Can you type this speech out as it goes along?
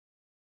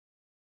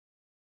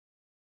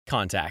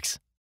Contacts.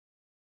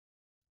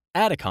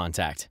 Add a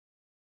contact.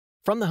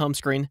 From the home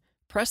screen,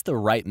 press the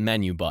right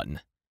menu button.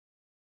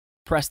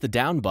 Press the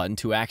down button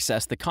to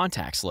access the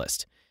contacts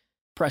list.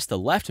 Press the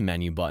left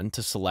menu button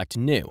to select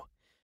New.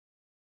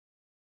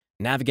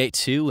 Navigate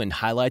to and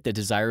highlight the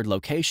desired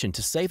location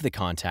to save the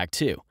contact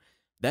to,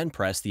 then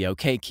press the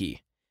OK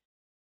key.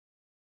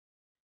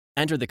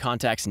 Enter the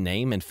contact's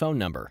name and phone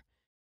number.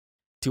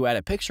 To add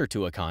a picture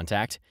to a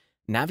contact,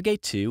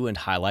 navigate to and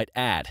highlight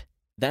Add,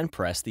 then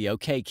press the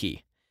OK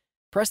key.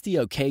 Press the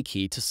OK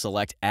key to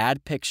select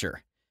Add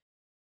Picture.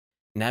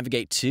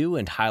 Navigate to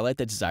and highlight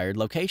the desired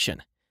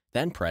location,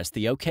 then press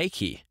the OK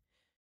key.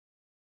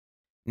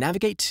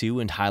 Navigate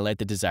to and highlight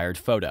the desired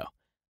photo,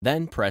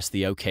 then press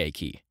the OK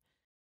key.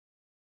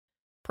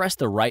 Press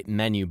the right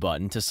menu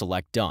button to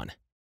select Done.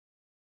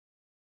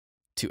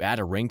 To add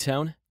a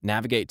ringtone,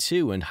 navigate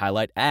to and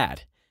highlight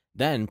Add,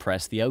 then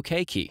press the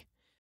OK key.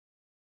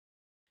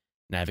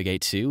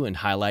 Navigate to and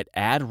highlight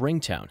Add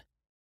Ringtone.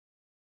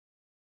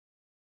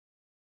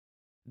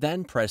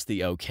 Then press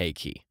the OK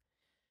key.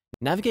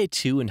 Navigate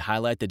to and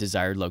highlight the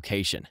desired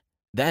location,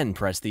 then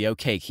press the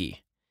OK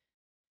key.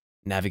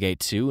 Navigate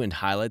to and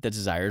highlight the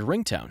desired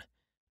ringtone,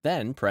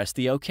 then press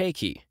the OK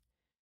key.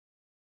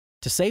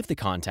 To save the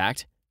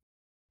contact,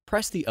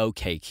 press the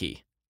OK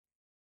key.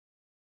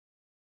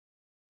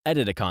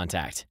 Edit a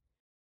contact.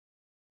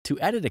 To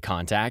edit a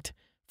contact,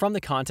 from the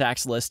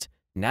contacts list,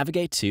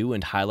 navigate to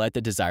and highlight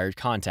the desired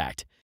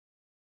contact.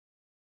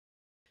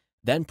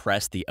 Then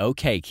press the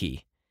OK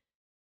key.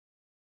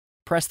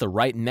 Press the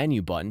right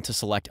menu button to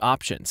select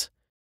Options.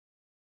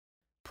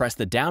 Press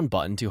the down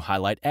button to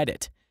highlight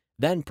Edit,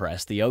 then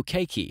press the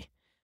OK key.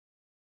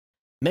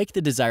 Make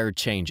the desired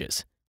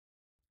changes.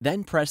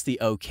 Then press the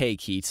OK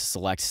key to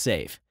select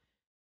Save.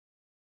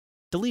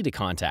 Delete a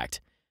contact.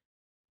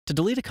 To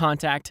delete a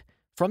contact,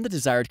 from the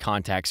desired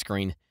contact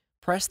screen,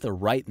 press the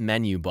right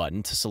menu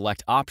button to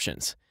select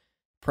Options.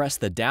 Press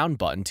the down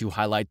button to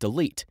highlight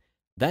Delete,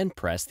 then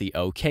press the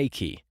OK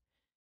key.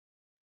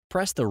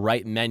 Press the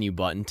right menu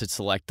button to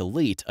select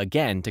Delete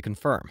again to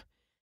confirm.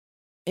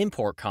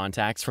 Import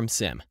contacts from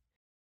SIM.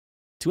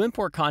 To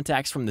import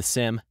contacts from the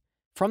SIM,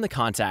 from the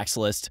contacts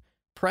list,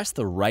 press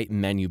the right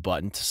menu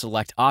button to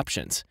select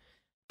Options.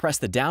 Press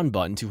the down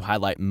button to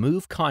highlight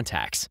Move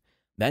Contacts,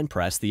 then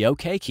press the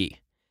OK key.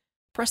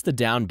 Press the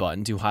down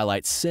button to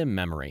highlight SIM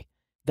memory,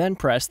 then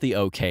press the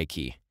OK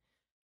key.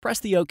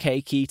 Press the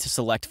OK key to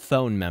select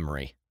Phone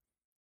memory.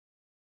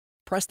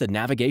 Press the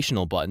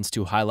navigational buttons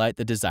to highlight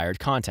the desired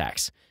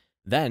contacts,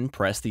 then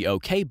press the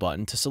OK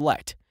button to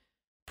select.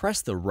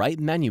 Press the right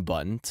menu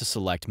button to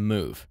select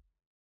Move.